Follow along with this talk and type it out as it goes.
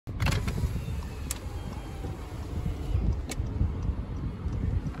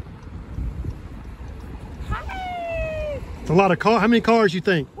A lot of cars. How many cars you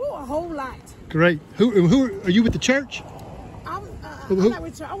think? Oh, a whole lot. Great. Who are you with the church? I'm not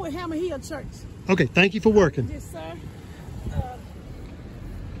with church. I'm with Hammer Hill Church. Okay, thank you for working. Yes, sir.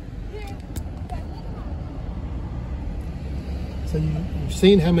 So you've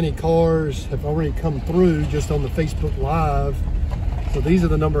seen how many cars have already come through just on the Facebook Live. So these are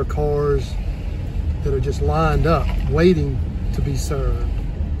the number of cars that are just lined up, waiting to be served.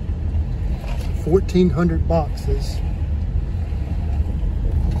 1,400 boxes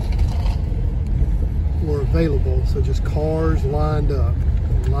were available. So just cars lined up,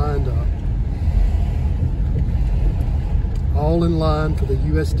 all in line for the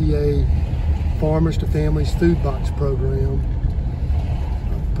USDA Farmers to Families Food Box Program,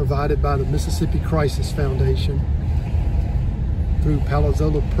 provided by the Mississippi Crisis Foundation through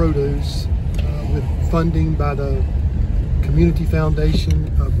Palazzolo Produce, with funding by the Community Foundation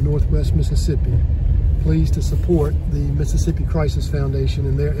of Northwest Mississippi. Pleased to support the Mississippi Crisis Foundation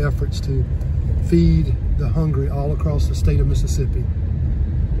in their efforts to feed the hungry all across the state of Mississippi.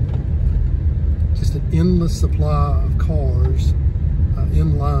 Just an endless supply of cars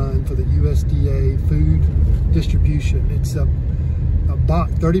in line for the USDA food distribution. It's a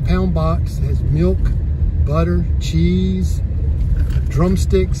box, 30-pound box. It has milk, butter, cheese,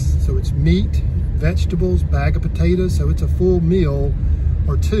 drumsticks, so it's meat, vegetables, bag of potatoes, so it's a full meal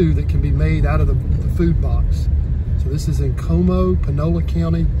or two that can be made out of the food box. So this is in Como, Panola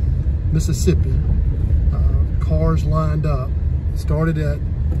County, Mississippi. Cars lined up.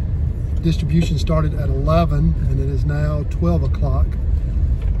 Distribution started at 11 and it is now 12 o'clock.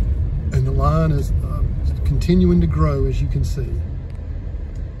 And the line is continuing to grow, as you can see.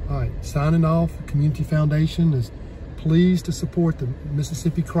 All right, signing off. Community Foundation is pleased to support the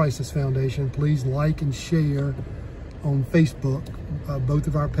Mississippi Crisis Foundation. Please like and share on Facebook both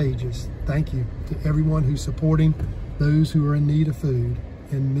of our pages. Thank you to everyone who's supporting those who are in need of food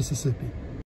in Mississippi.